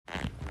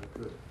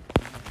good.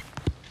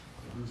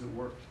 Who's it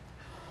worked?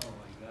 Oh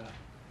my God.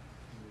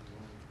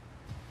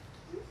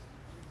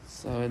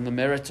 So in the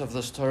merit of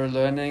this Torah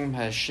learning,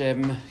 may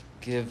Hashem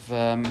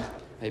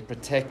may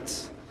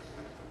protect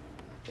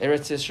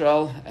Eretz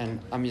Yisrael and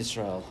Am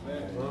Yisrael.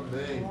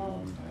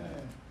 Amen.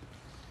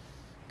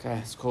 Okay,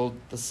 it's called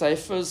the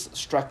Sefer's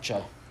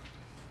structure.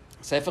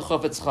 Sefer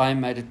Chofetz Chaim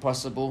made it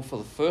possible for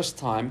the first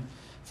time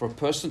for a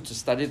person to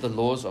study the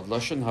laws of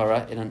Lashon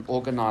Hara in an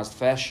organized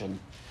fashion.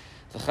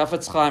 The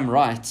Chofetz Chaim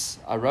writes,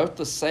 I wrote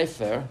the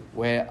Sefer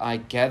where I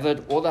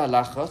gathered all the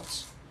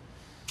halachot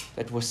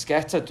that were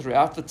scattered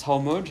throughout the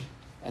Talmud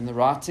and the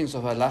writings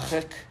of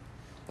halachic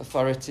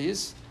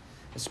authorities,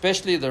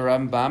 especially the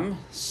Rambam,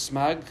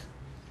 Smag,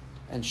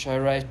 and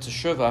Shorei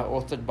Teshuvah,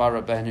 authored by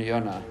Rabbeinu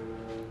Yonah.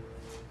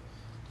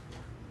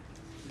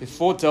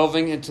 Before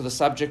delving into the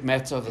subject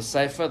matter of the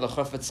Sefer, the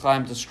Chofetz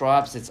Chaim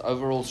describes its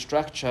overall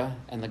structure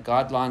and the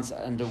guidelines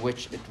under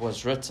which it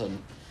was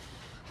written.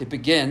 He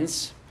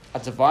begins, I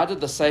divided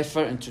the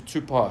Sefer into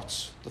two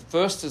parts. The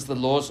first is the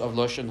laws of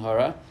Lashon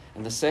Hara,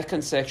 and the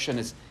second section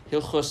is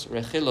Hilchos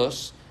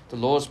Rechilus, the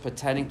laws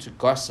pertaining to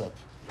gossip.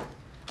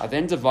 I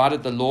then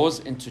divided the laws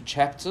into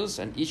chapters,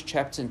 and each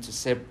chapter into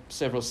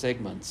several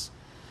segments.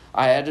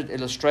 I added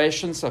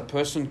illustrations so a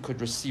person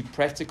could receive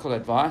practical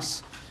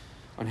advice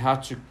on how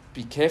to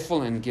be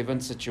careful in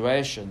given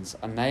situations.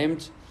 I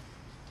named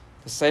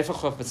the Sefer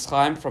Chofetz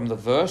Chaim from the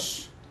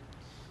verse,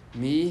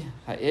 Mi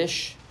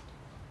ha'ish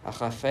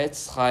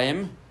hachafetz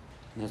Chaim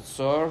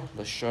netzor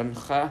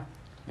l'shoncha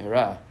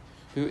merah.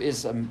 Who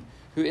is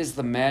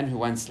the man who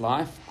wants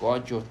life?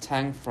 Guard your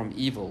tongue from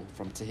evil,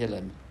 from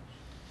Tehillim.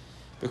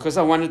 Because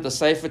I wanted the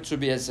Sefer to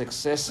be as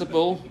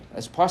accessible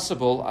as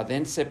possible, I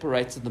then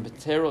separated the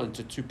material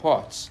into two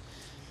parts.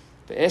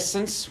 The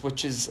essence,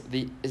 which is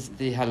the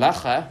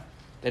Halachah,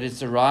 that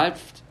is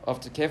derived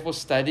after careful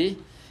study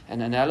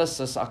and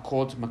analysis, are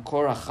called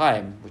Makor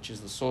HaChaim, which is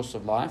the source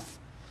of life.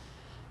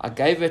 I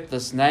gave it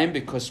this name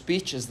because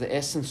speech is the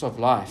essence of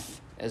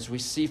life, as we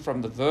see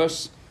from the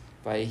verse,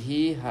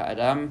 Vayihi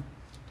ha'adam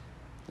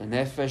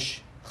l'nefesh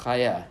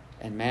chaya,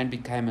 and man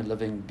became a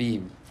living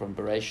being, from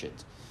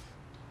Bereshit,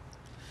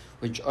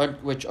 which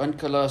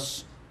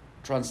Onkelos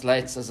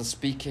translates as a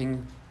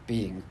speaking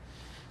being.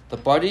 The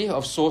body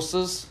of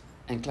sources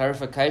and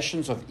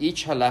clarifications of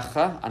each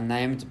halacha are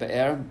named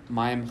Be'er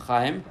Mayim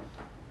Chaim,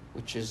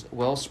 which is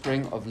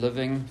wellspring of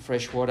living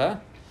fresh water,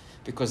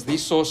 because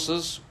these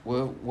sources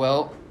were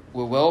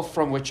well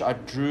from which I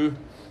drew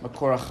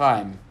Makor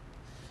HaChaim.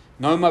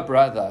 Know, my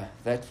brother,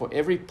 that for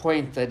every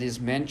point that is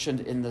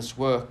mentioned in this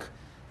work,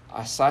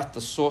 I cite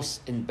the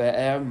source in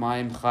Be'er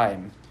Mayim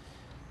Chaim.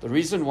 The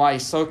reason why he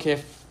so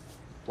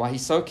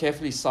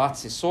carefully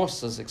cites his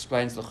sources,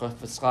 explains the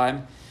Chofetz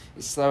Chaim,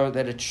 is so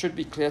that it should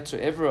be clear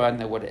to everyone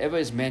that whatever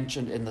is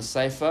mentioned in the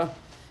Sefer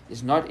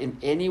is not in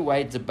any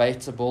way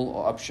debatable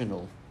or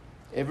optional.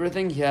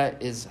 Everything here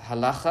is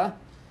halacha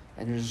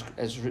and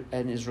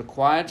is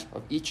required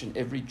of each and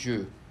every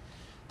Jew.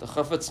 The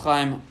Chofetz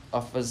Chaim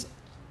offers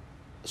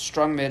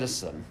strong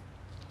medicine.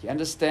 He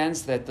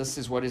understands that this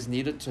is what is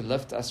needed to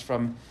lift us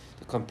from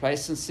the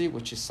complacency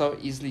which is so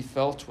easily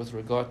felt with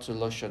regard to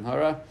Lashon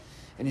Hara.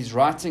 In his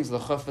writings, the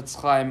Chofetz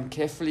Chaim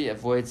carefully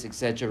avoids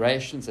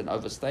exaggerations and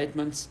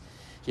overstatements,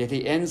 yet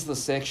he ends the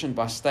section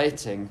by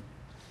stating,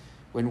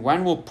 when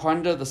one will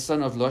ponder the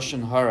sin of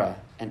Lashon Hara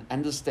and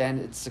understand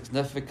its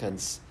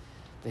significance,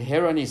 the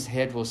hair on his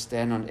head will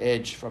stand on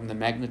edge from the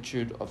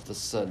magnitude of the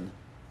sin.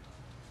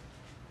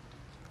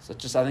 So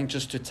I think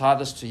just to tie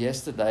this to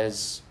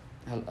yesterday's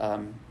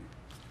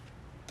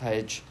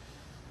page,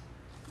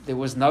 there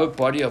was no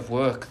body of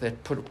work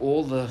that put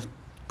all the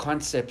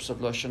concepts of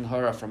Lashon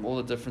Hara from all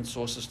the different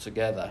sources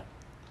together.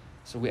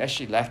 So we're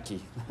actually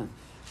lucky.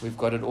 We've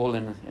got it all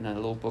in a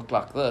little book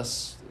like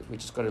this. We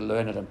just got to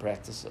learn it and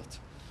practice it.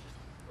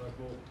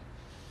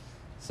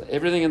 So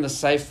everything in the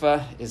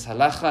Sefer is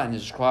halacha and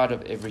is required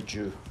of every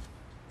Jew.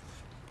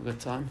 We got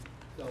time?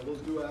 No, we'll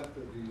do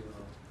after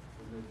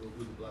we'll do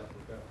the black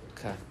book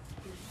after. Okay.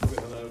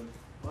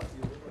 What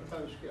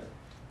time is it?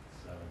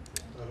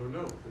 I don't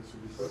know. This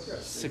would be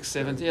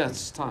 6:70. Yeah,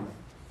 it's time.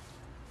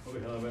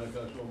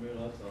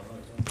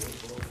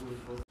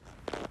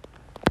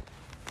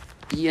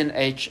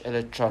 E&H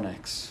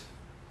Electronics,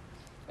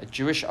 a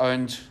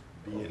Jewish-owned.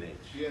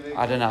 B&H.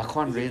 I don't know. I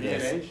can't read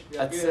this.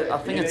 I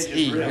think it's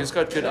E. Who's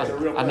got good?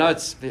 I know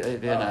it's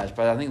B&H,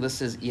 but I think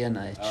this is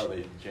E&H. Oh,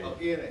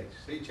 E&H.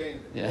 They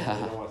changed it.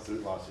 Yeah.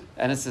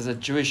 And it says a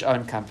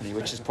Jewish-owned company,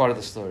 which is part of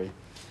the story.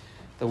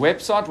 The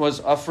website was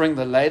offering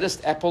the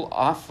latest Apple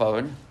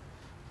iPhone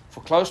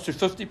for close to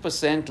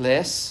 50%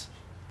 less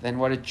than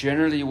what it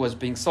generally was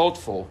being sold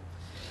for.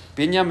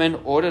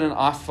 Binyamin ordered an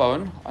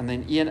iPhone on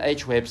the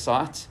E&H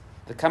website.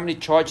 The company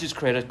charged his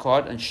credit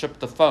card and shipped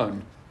the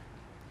phone.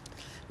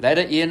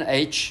 Later,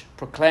 E&H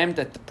proclaimed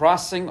that the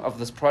pricing of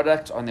this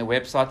product on their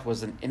website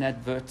was an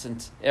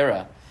inadvertent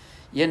error.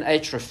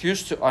 E&H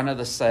refused to honor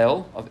the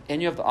sale of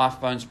any of the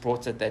iPhones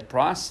brought at that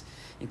price,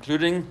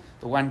 including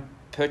the one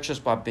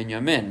purchased by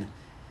Binyamin.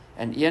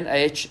 And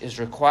E&H is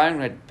requiring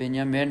that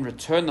Binyamin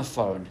return the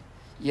phone.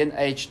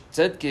 E&H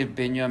did give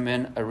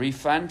Benjamin a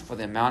refund for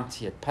the amount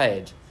he had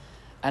paid.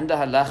 Under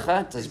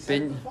Halachah,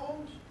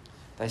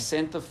 they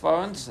sent the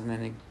phones and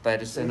then they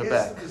just send it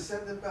back. To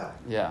send it back.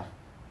 Yeah.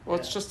 Well,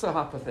 it's just a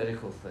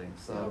hypothetical thing.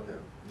 So. Okay.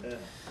 Yeah,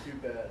 too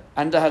bad.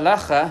 Under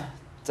Halachah,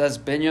 does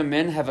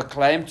Benjamin have a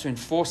claim to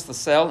enforce the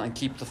sale and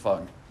keep the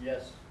phone?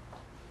 Yes.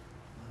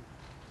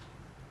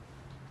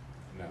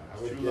 No, I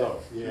too would low.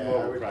 guess, Too yeah,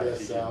 low I would price.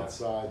 guess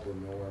outside the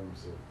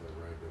norms of the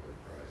regular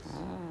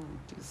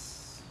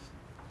price.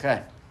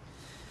 Okay.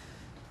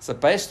 So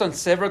based on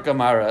several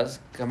Gemaras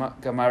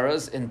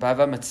in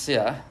Bava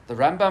Metzia, the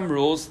Rambam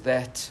rules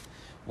that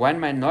one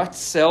may not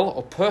sell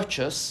or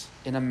purchase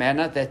in a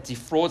manner that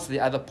defrauds the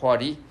other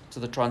party to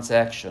the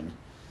transaction.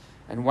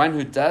 And one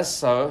who does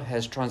so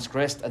has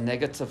transgressed a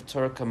negative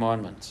Torah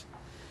commandment.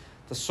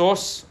 The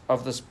source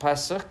of this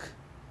pasuk,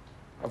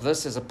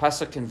 is a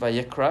pasuk in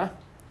Vayikra,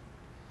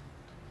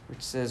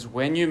 which says,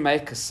 when you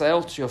make a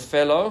sale to your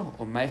fellow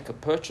or make a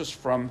purchase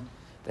from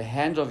the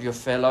hand of your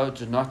fellow,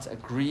 do not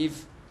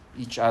aggrieve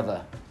each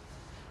other.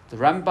 The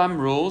Rambam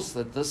rules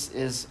that this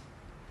is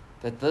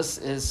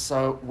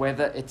so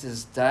whether it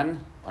is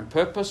done on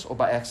purpose or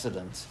by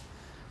accident.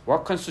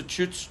 What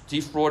constitutes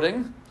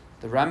defrauding?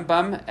 The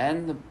Rambam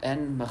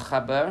and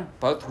Mechaber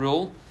both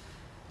rule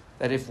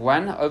that if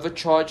one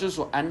overcharges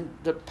or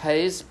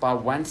underpays by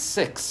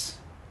 1/6,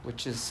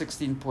 which is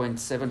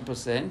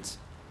 16.7%,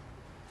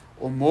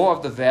 or more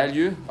of the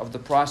value of the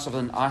price of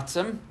an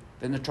item,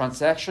 then the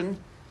transaction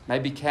may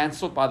be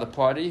cancelled by the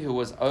party who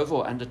was over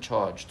or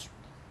undercharged.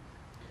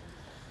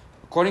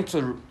 According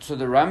to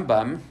the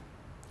Rambam,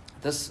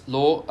 this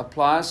law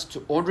applies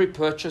to ordinary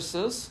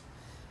purchases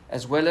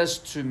as well as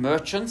to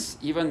merchants,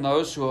 even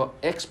those who are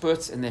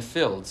experts in their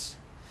fields.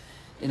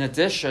 In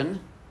addition,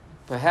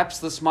 perhaps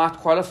this might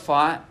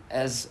qualify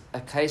as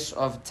a case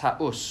of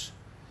ta'us,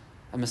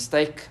 a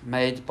mistake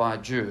made by a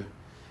Jew.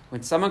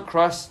 When someone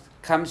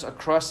comes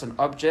across an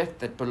object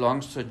that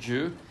belongs to a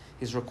Jew,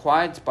 he is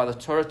required by the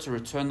Torah to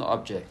return the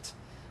object,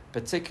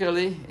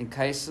 particularly in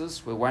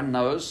cases where one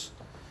knows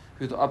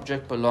who the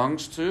object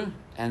belongs to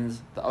and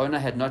the owner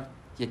had not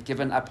yet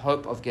given up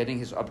hope of getting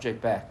his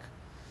object back.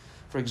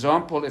 For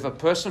example, if a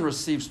person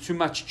receives too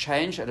much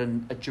change at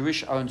a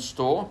Jewish-owned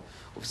store,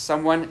 or if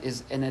someone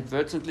is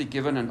inadvertently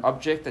given an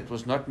object that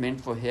was not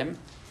meant for him,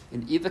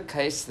 in either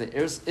case there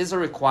is a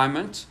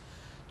requirement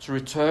to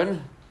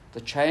return the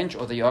change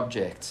or the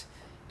object.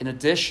 In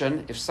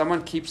addition, if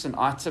someone keeps an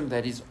item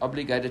that is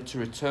obligated to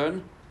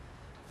return,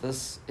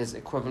 this is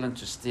equivalent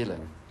to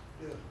stealing.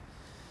 Yeah.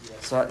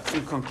 So,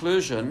 in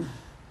conclusion,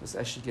 this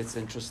actually gets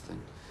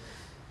interesting.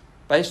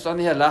 Based on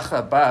the halacha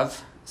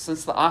above,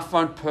 since the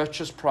iPhone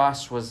purchase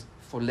price was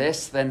for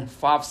less than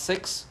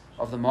 5/6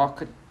 of the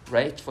market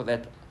rate for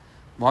that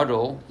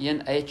model,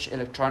 E&H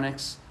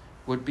Electronics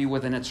would be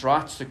within its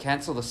rights to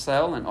cancel the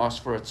sale and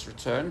ask for its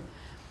return.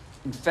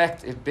 In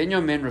fact, if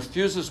Benjamin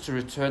refuses to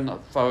return the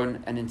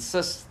phone and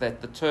insists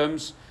that the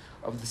terms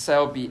of the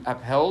sale be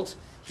upheld,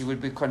 he would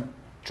be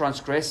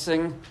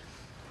transgressing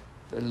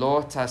the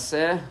law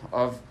taseh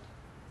of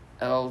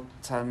El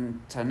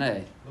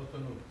Taneh.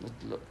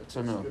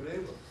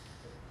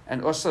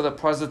 And also the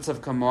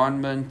positive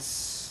commandment,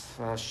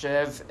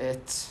 Hashev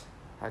et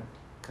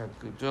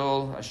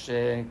Hagudol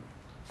Asher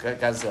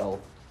Gazel.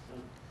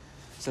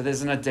 So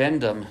there's an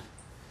addendum.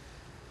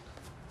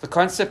 The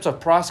concept of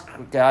price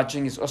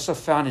gouging is also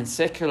found in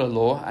secular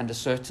law under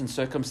certain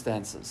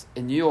circumstances.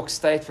 In New York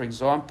State, for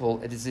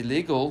example, it is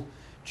illegal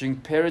during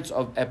periods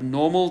of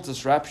abnormal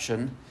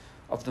disruption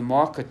of the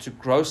market to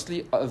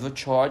grossly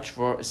overcharge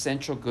for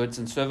essential goods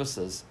and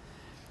services.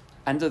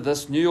 Under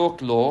this New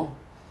York law,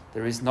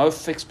 there is no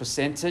fixed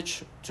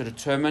percentage to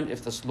determine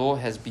if this law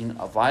has been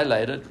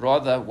violated,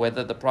 rather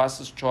whether the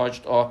prices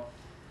charged are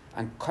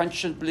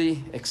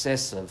unconscionably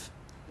excessive.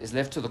 It is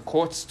left to the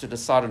courts to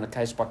decide on a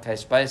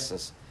case-by-case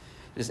basis.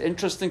 It is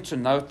interesting to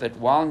note that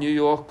while New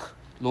York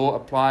law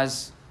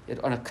applies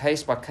it on a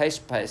case-by-case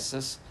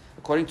basis,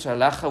 according to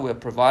Halachah, we are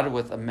provided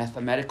with a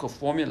mathematical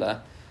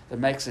formula that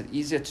makes it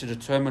easier to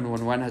determine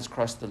when one has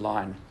crossed the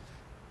line.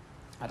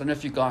 I don't know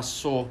if you guys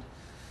saw,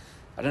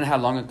 I don't know how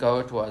long ago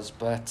it was,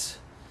 but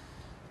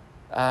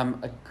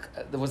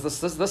there was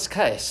this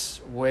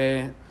case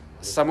where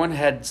someone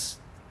had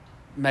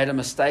made a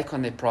mistake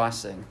on their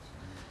pricing.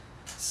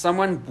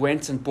 Someone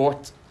went and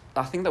bought,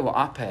 I think they were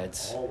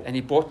iPads, and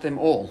he bought them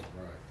all.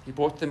 Right. He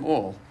bought them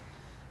all,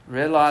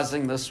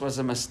 realizing this was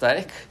a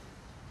mistake,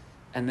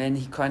 and then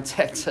he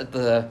contacted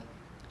the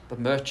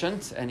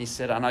merchant, and he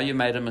said, I know you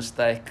made a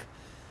mistake.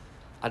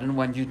 I didn't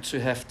want you to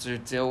have to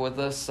deal with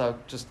this, so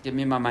just give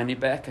me my money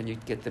back, and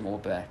you'd get them all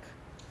back.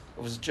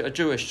 It was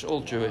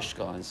all Jewish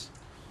guys.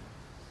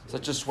 So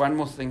just one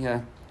more thing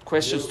here.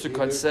 Questions to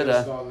consider.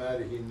 Based on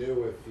that, he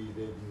knew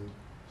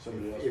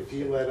if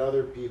he let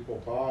other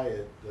people buy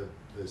it,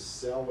 the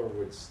seller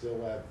would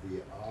still have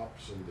the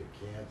option to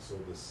cancel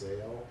the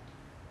sale,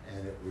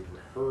 and it would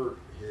hurt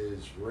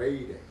his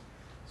rating.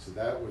 So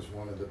that was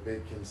one of the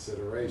big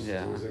considerations.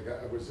 Yeah.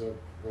 It was a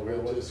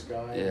religious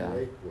guy in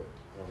Lakewood.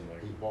 Oh my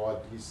He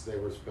bought. They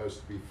were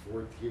supposed to be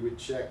he would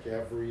check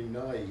every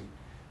night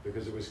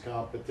because it was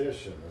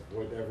competition of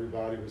what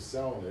everybody was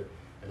selling it.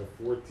 And a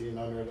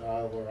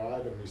 $1,400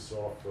 item he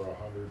saw for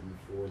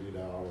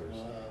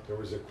 $140. There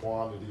was a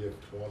quantity of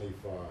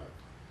 25.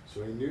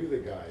 So he knew the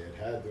guy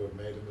had to have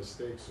made a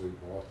mistake, so he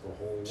bought the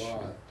whole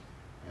lot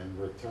and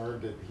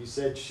returned it. He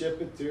said, ship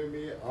it to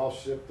me, I'll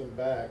ship them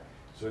back.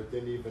 So it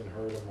didn't even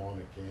hurt him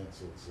on a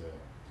canceled sale.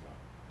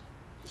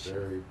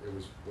 It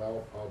was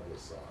well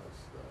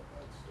publicized.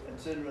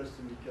 It's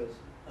interesting because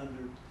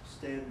under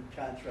standard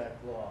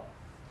contract law,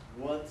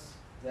 once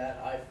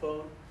that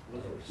iPhone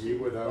was he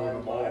would received by own the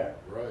them all, buyer,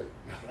 right?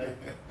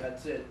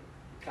 That's it.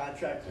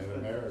 Contract has In been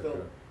America.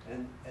 fulfilled,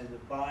 and the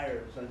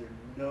buyer is under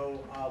no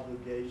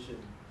obligation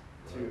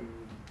to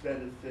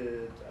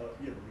benefit,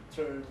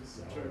 return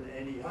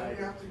any Why do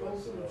you have to items go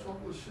through the whatsoever.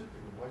 trouble of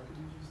shipping? Why could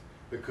you just?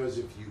 Because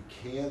if you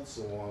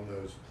cancel on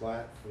those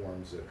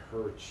platforms, it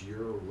hurts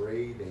your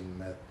rating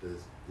that the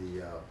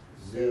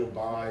new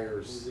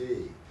buyers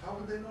see. How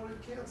would they know to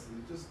cancel?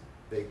 You just.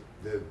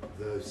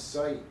 The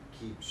site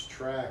keeps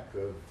track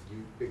of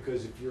you,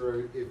 because if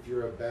you're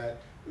a bad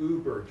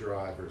Uber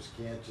drivers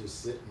can't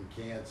just sit and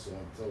cancel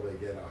until they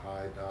get a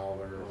high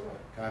dollar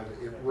kind of,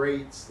 it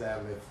rates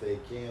them if they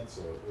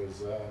cancel. It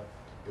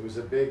was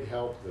a big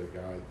help the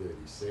guy did.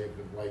 He saved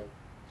them, like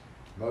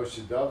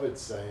Moshe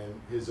David's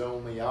saying, his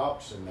only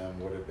option then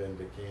would have been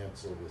to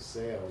cancel the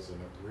sales,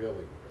 and it really would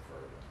have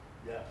hurt him.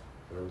 Yeah.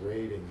 Their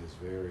rating is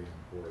very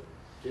important.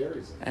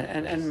 Gary's in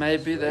And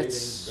maybe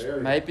that's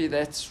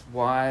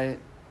why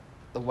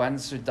the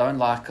ones who don't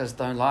like us,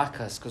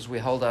 because we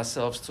hold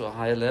ourselves to a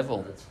higher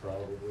level. That's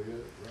probably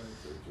it,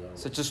 right?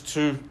 So just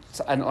two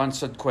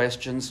unanswered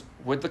questions.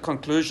 Would the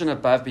conclusion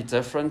above be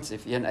different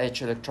if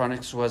E&H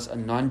Electronics was a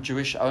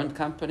non-Jewish owned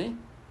company?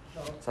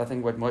 No. So I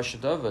think what Moshe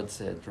David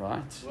said,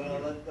 right?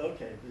 Well,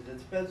 okay, it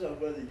depends on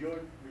whether if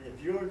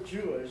you're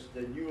Jewish,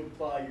 then you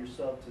apply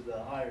yourself to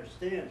the higher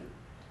standard.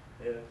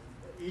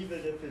 Even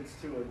if it's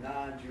to a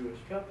non-Jewish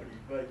company,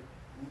 but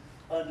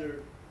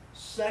under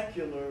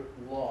secular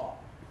law,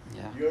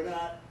 you're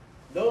not,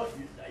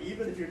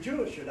 even if you're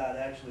Jewish, you're not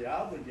actually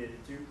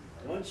obligated to.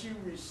 Once you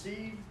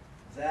receive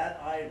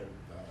that item,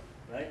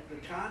 right, the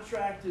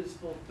contract is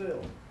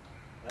fulfilled,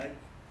 right,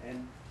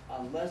 and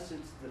unless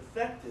it's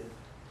defective,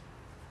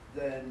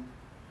 then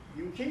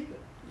you keep it,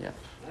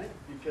 right,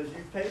 because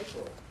you paid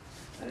for it.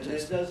 And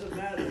it doesn't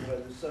matter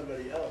whether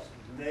somebody else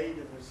made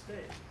a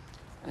mistake.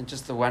 And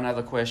just the one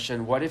other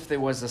question, what if there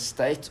was a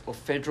state or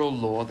federal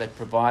law that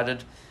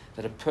provided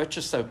that a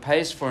purchaser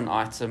pays for an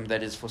item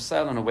that is for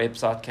sale on a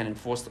website can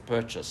enforce the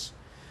purchase?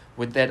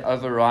 Would that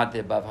override the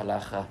above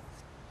halachah?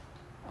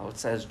 I would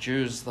say as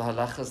Jews, the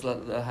halachah is the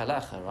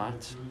halachah,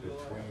 right?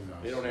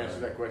 They don't answer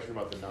that question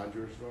about the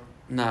non-Jewish store?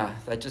 No,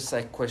 they just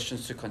say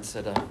questions to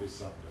consider. There'll be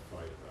something to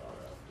fight about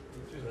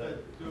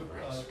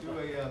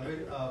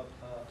after.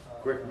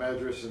 Quick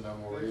Midrash, and then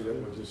we'll read it.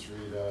 We'll just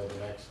read the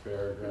next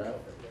paragraph.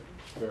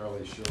 It's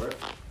fairly short.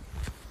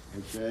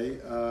 Okay.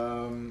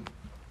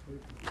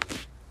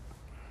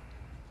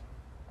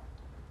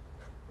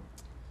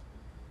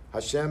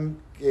 Hashem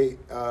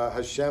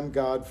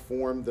God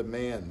formed the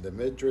man. The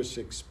Midrash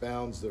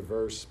expounds the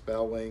verse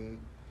spelling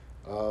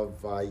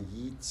of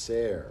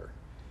Vayitzer,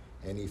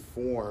 and he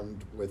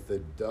formed with a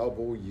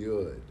double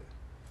yud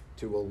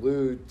to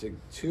allude to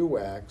two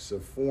acts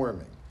of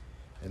forming.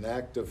 An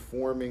act of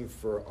forming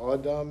for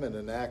Adam and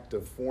an act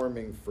of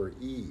forming for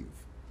Eve.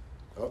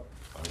 Oh,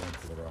 I went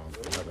to the wrong.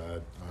 My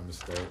bad. My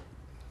mistake.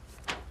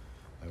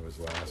 That was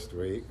last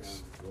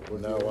week's.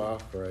 Noah,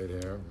 right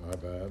here. My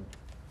bad.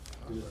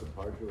 Is this the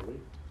Parsha of the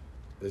week?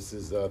 This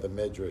is the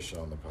Midrash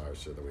on the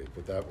Parsha of the week,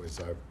 but that was,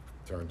 I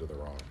turned to the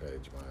wrong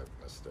page. My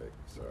mistake.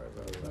 Sorry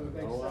about that. It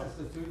makes sense.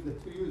 The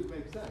two U's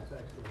make sense,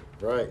 actually.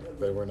 Right,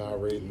 but we're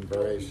not reading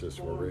Bereshis.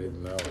 We're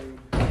reading Noah.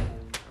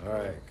 All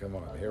right, come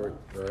on. Here we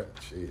go.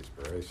 Jeez,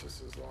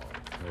 Bereshis is long.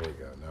 Here we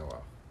go.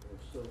 Noah.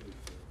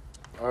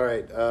 All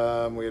right,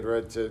 we had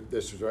read to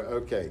this was right.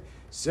 Okay.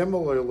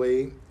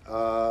 Similarly,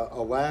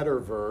 a latter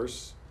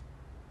verse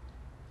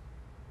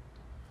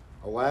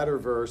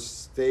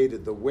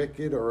stated, "The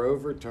wicked are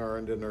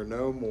overturned and are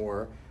no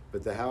more,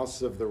 but the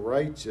house of the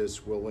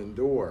righteous will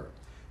endure."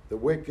 The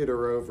wicked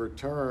are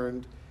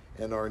overturned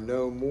and are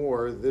no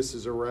more. This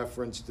is a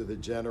reference to the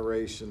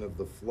generation of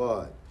the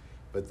flood.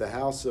 But the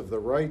house of the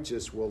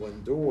righteous will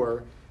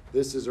endure.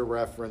 This is a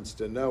reference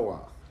to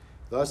Noah.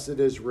 Thus it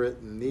is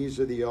written, these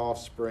are the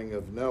offspring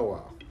of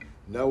Noah.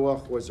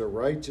 Noah was a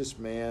righteous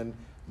man.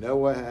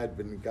 Noah had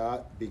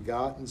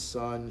begotten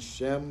sons,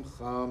 Shem,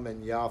 Cham,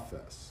 and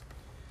Japheth.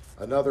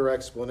 Another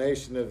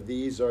explanation of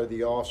these are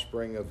the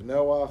offspring of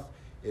Noah.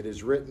 It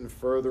is written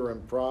further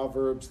in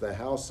Proverbs, the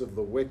house of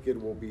the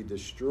wicked will be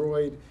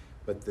destroyed,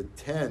 but the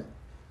tent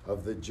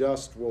of the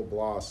just will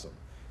blossom.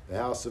 The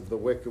house of the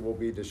wicked will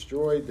be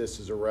destroyed. This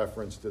is a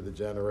reference to the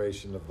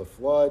generation of the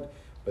flood.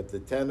 But the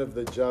tent of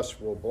the just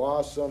will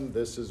blossom.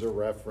 This is a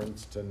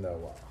reference to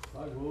Noah.